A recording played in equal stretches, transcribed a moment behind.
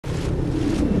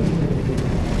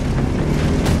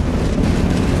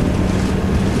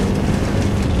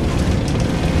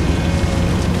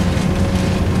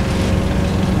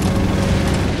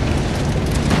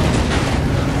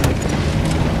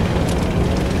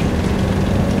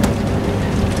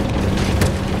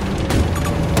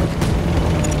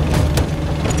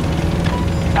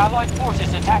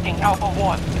attacking Alpha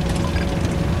 1.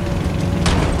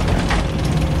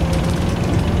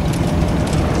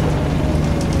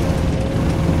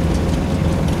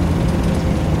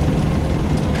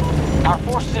 Our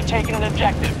forces have taken an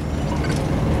objective.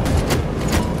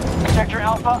 Sector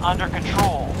Alpha under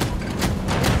control.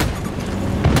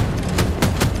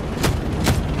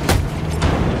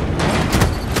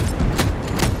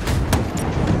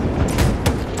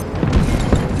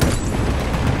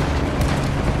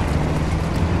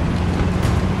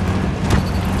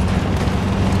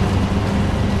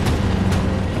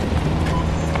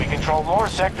 We control more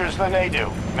sectors than they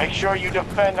do. Make sure you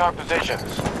defend our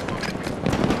positions.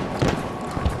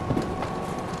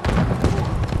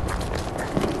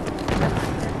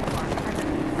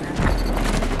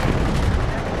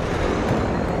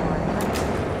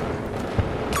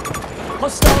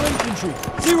 Hostile infantry,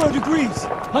 0 degrees,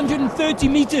 130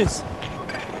 meters.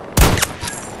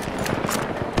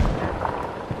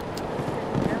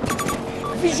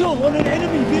 Visual on an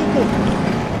enemy vehicle.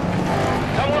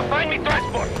 Someone find me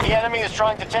transport! The enemy is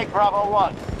trying to take Bravo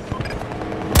 1.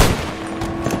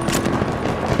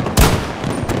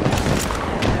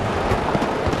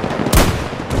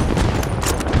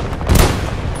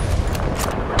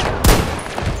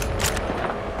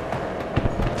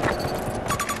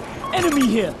 Enemy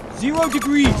here, 0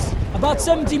 degrees, about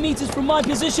 70 meters from my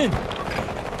position.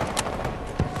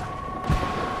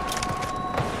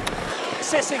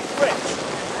 Assessing threats.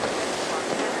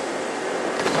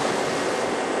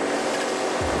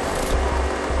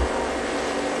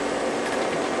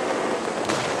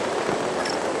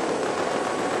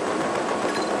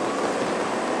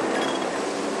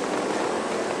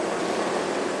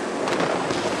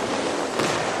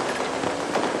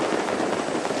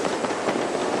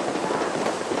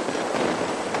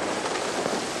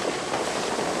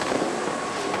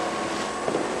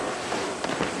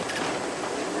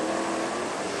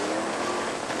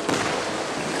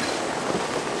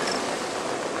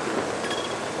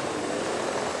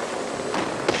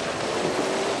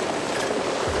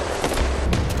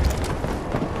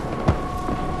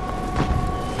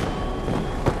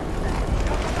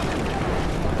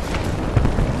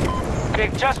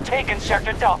 They've just taken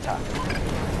Sector Delta.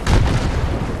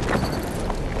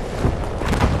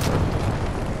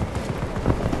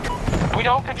 We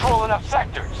don't control enough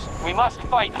sectors. We must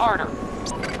fight harder.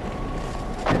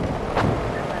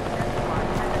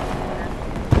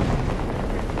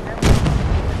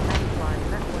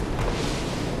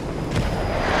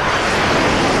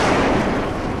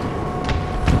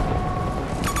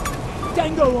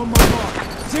 Tango on my mark,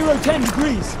 0-10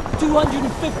 degrees,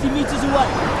 250 meters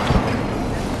away.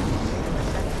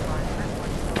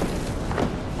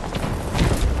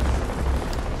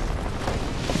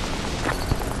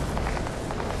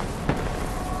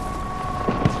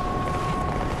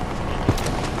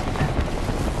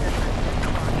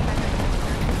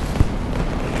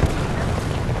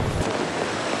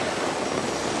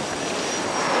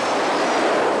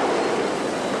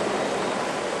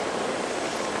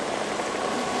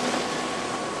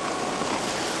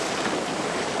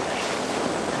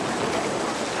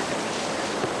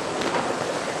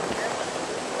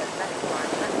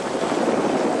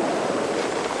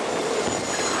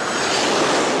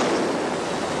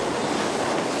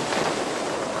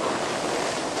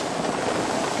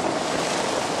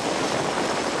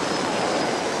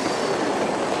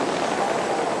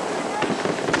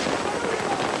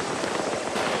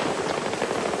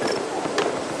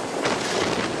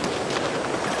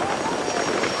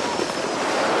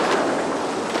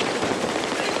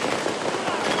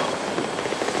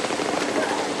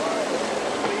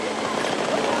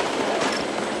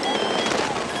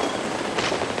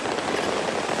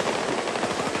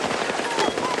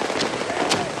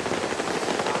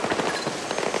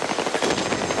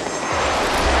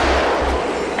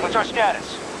 What's our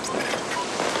status?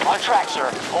 On track, sir.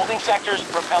 Holding sectors,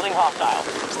 repelling hostile.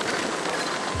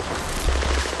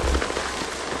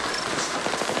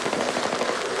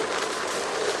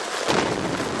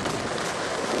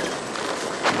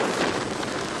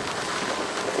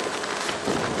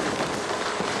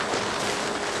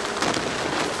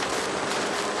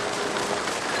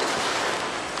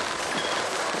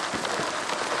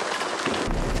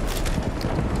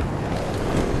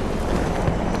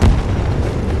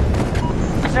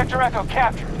 Sector Echo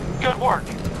captured. Good work.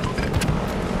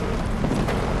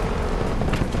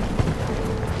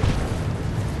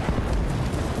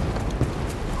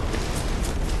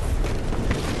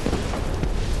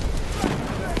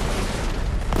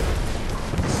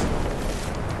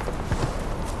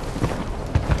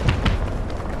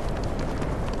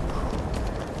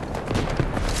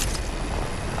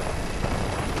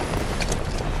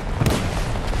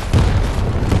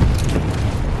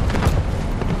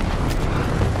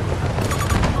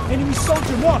 Enemy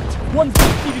soldier marked.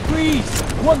 150 degrees.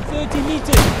 130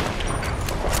 meters.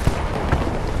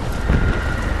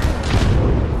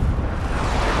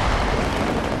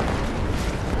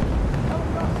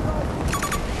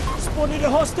 Spotted a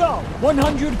hostile.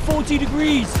 140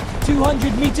 degrees.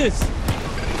 200 meters.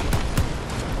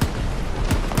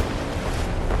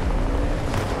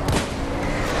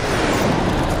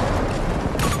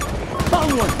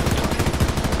 Found one.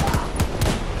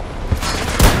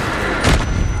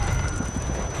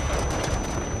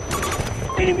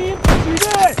 Enemy infantry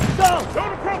there! Down!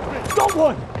 Don't approach me! Got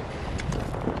one!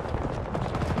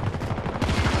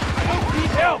 I don't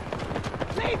need help!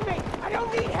 Leave me! I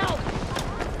don't need help!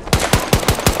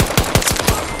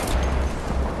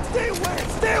 Stay away!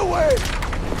 Stay away!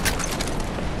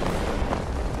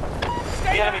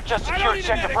 The enemy just secured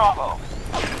Sector Bravo.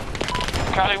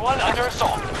 Charlie 1 under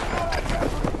assault.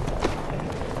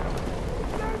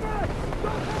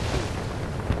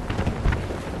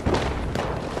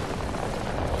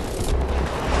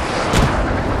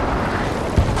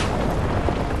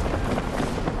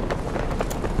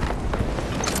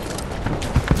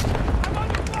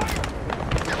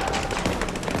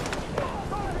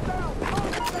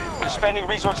 We're spending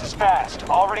resources fast.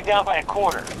 Already down by a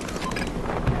quarter.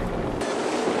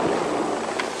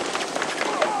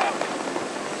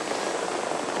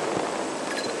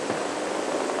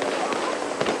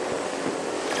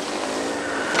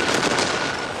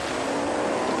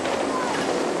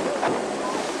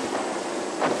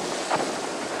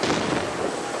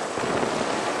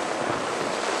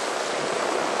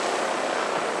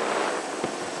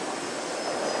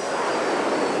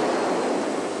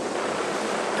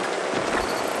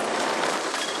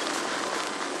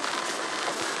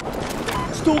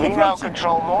 Storm We now approaching.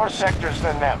 control more sectors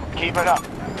than them. Keep it up.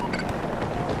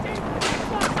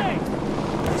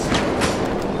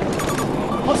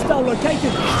 Hostile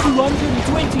located.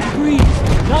 220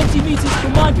 degrees. 90 meters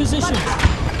from my position.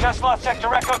 Just lost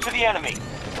Sector Echo to the enemy.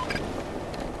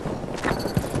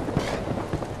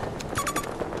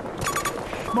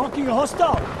 Marking a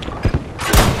hostile.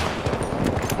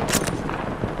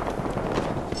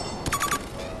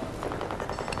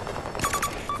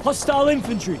 Hostile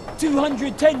infantry.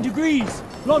 210 degrees.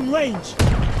 Long range.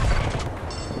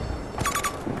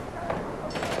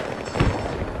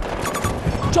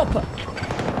 Chopper.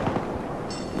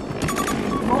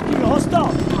 Marking a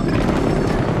hostile.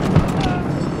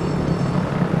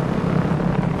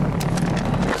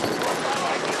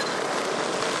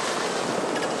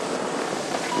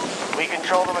 We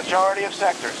control the majority of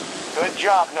sectors. Good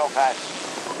job, Nopads.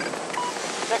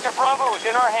 Sector Bravo is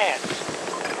in our hands.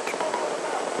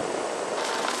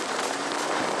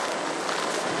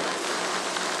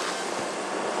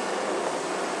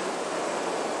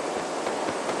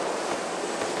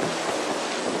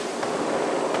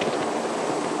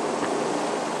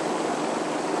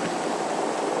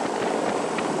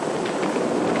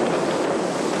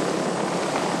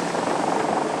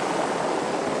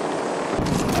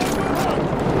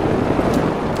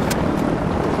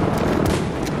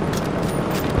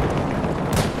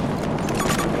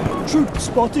 Troop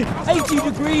spotted. 80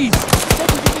 degrees.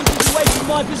 70 meters away from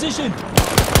my position.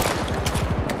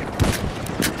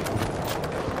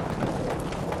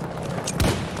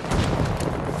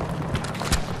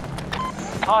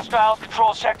 Hostiles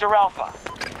control Sector Alpha.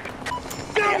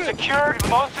 We have secured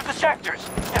most of the sectors.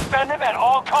 Defend them at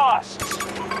all costs.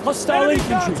 Hostile Enemy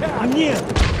infantry. contact. I'm near.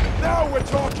 Now we're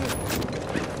talking.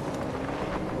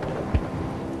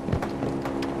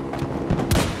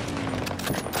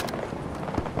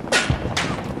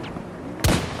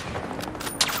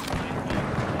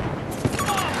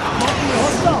 Marking a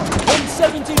hostile.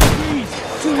 170 degrees.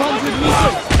 200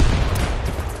 meters.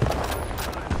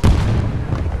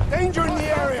 Danger in the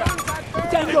area.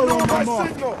 Tango on my mark.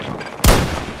 signal.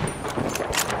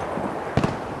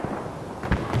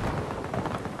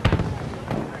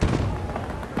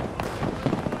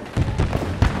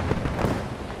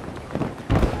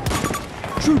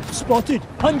 Troop spotted.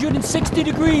 160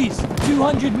 degrees.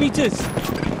 200 meters.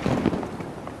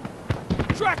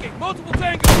 Tracking multiple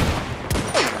tangos.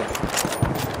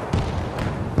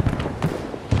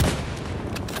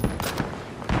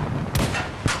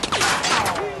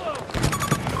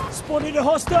 Spotted a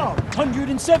hostile.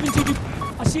 170 degrees.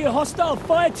 I see a hostile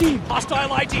fire team.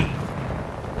 Hostile ID.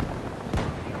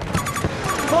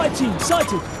 Fire team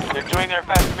sighted. They're doing their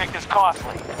best to make this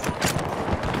costly.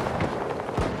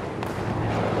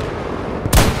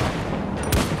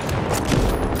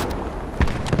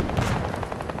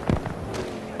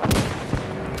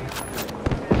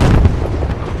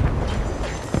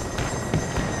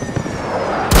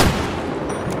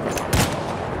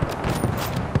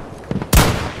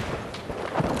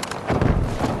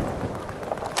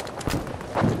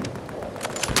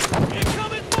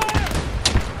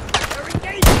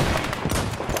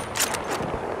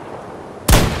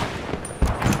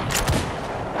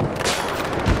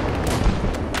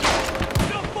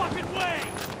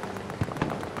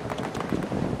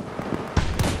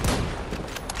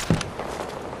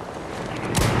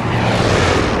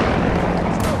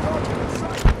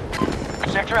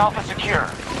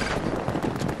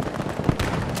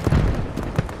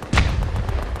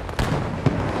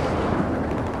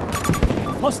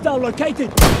 Hostile located.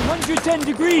 110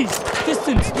 degrees.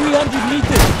 Distance 300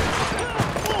 meters.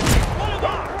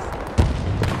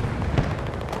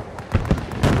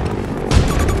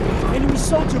 Enemy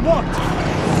soldier marked.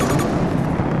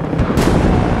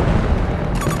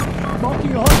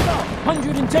 Marking a hostile.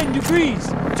 110 degrees.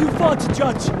 Too far to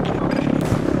judge.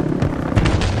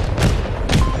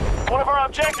 One of our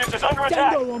objectives is under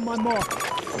attack. Tango on my mark.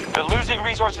 They're losing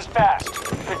resources fast.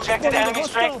 Projected enemy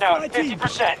strength now at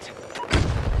 50%.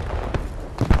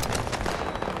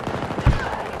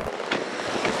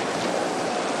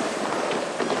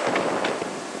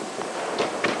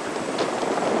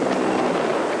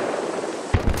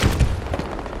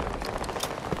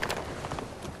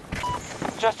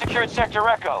 Just secured Sector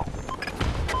Echo.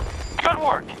 Good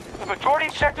work. The majority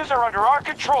of sectors are under our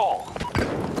control. We've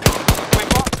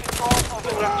lost control of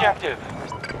the objective.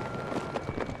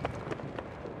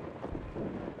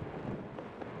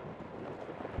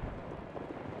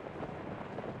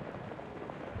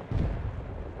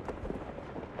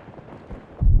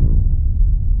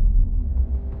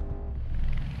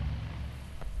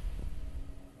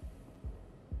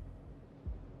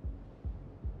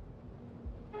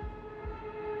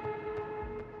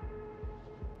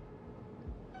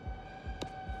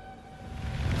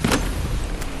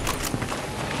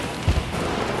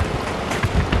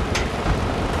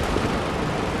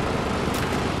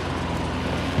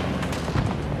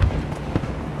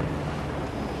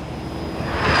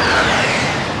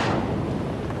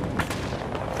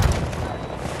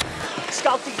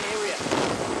 Scouting area.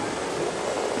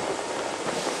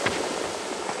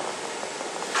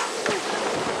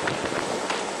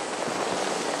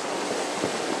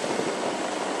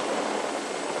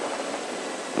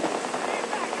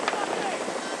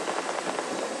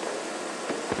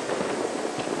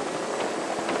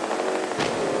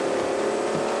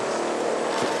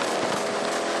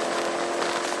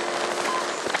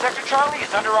 Sector Charlie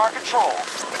is under our control.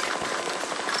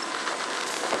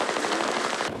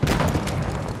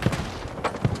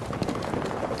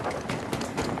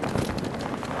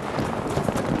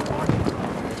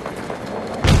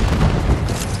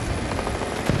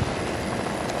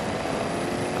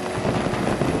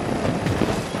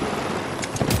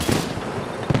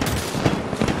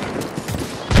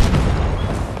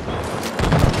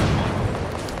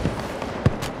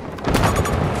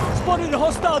 Spotted a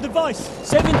hostile device.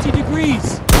 70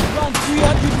 degrees. Around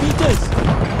 300 meters.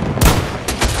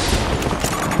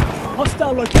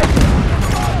 Hostile located.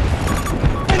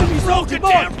 Enemy soldier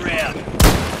marked.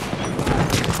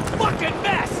 Fucking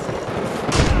mess!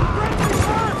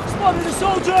 Spotted a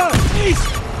soldier! East!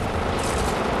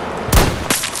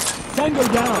 Tango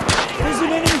down. There's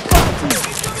an enemy fighting.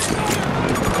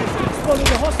 Spotted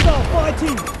a hostile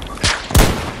fighting.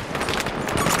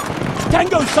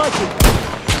 Tango sighted.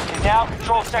 We now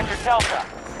control Sector Delta.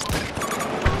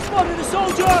 Spotted a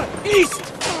soldier! East!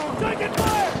 Taking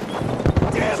fire!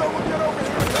 Damn! Someone get over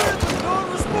here! It's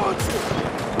non-responsive!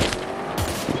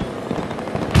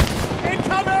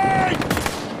 Incoming!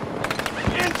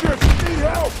 Injured! Need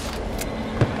help!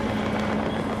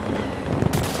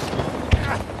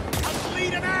 I'm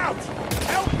bleeding out!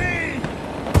 Help me!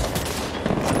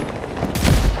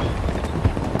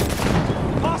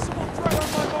 Possible threat on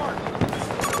my mark!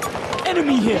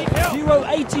 Enemy here!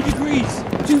 080 degrees!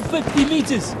 250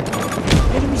 meters!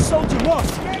 Enemy soldier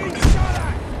marked! Getting shot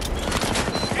at!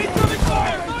 Incoming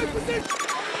fire! My position!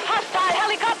 Hostile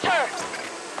helicopter!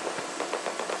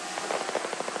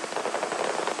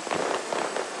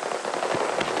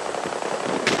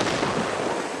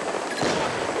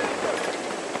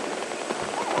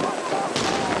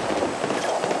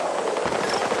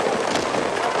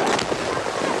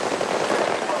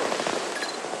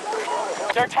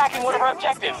 They're attacking one of our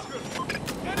objectives.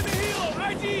 Enemy helo!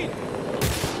 ID!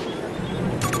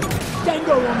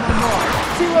 Tango on my mark!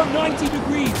 090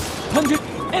 degrees! 100...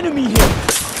 Enemy here!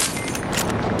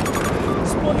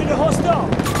 Spotted a hostile!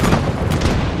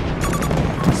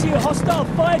 I see a hostile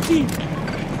fire team!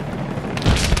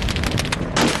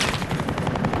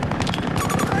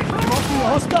 Marking a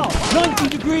hostile! 90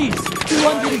 degrees!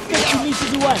 250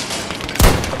 meters away!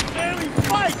 Enemy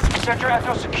fight! Sector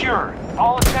Echo secure.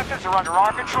 All the sectors are under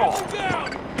our control.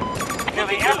 Down!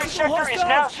 Nearly every sector is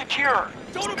now secure.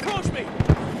 Don't approach me!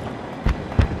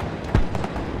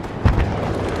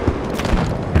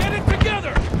 Get it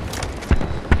together!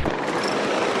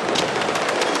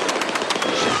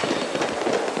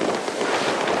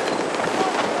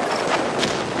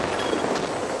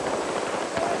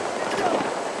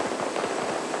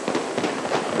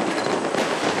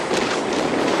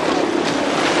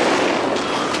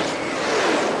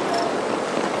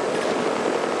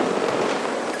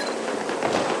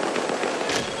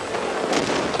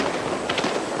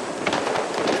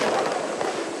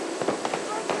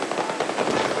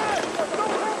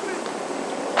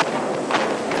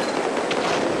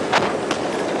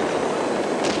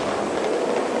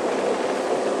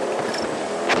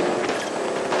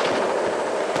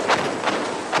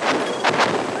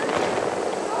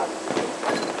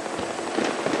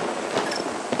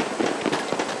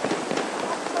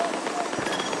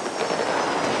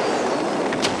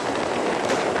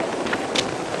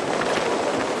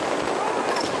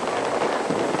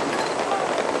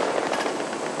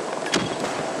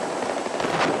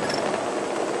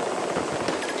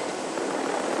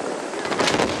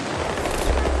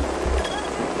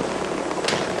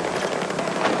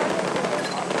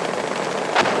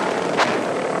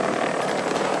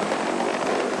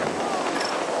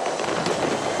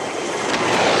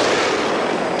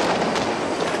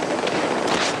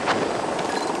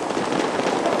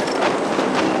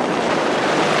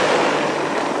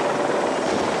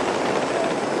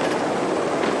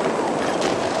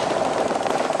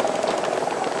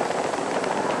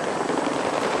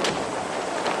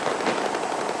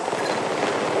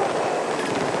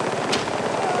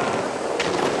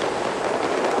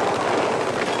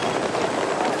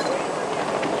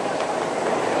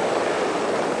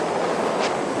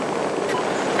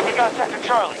 got Sector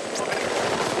Charlie.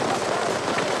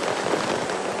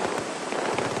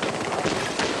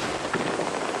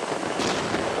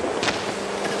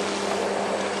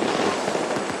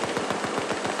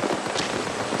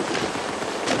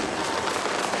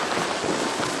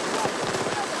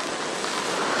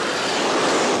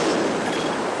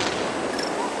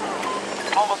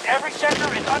 Almost every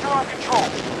sector is under our control.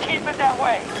 Keep it that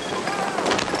way.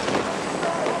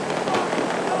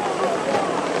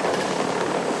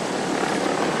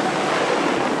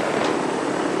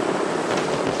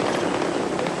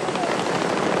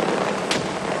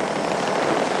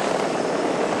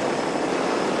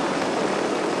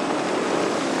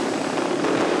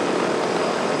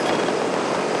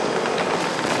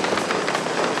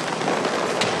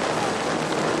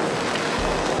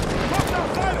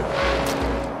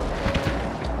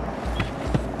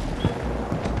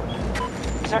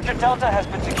 Sector Delta has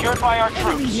been secured by our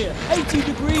Enemy troops. here. 80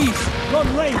 degrees. Long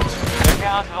range. They're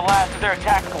down to the last of their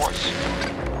attack force.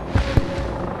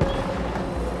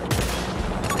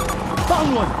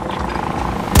 Found one.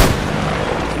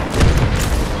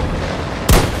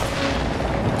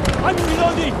 I'm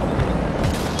reloading.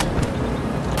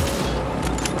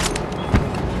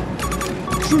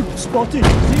 Troop spotted.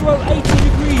 80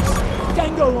 degrees.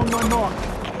 Tango on my mark.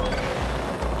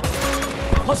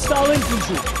 Hostile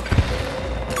infantry.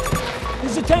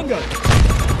 There's a tango.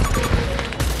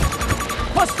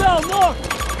 Hostile north.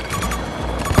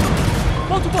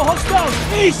 Multiple hostiles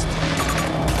east.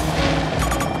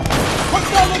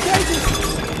 Hostile located.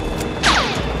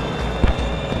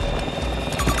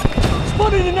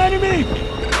 Spotted an enemy.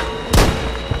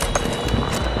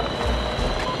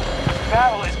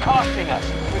 Battle is costing us.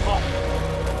 We've lost.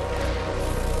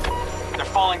 They're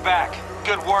falling back.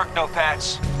 Good work,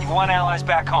 Notepads. You won allies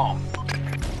back home.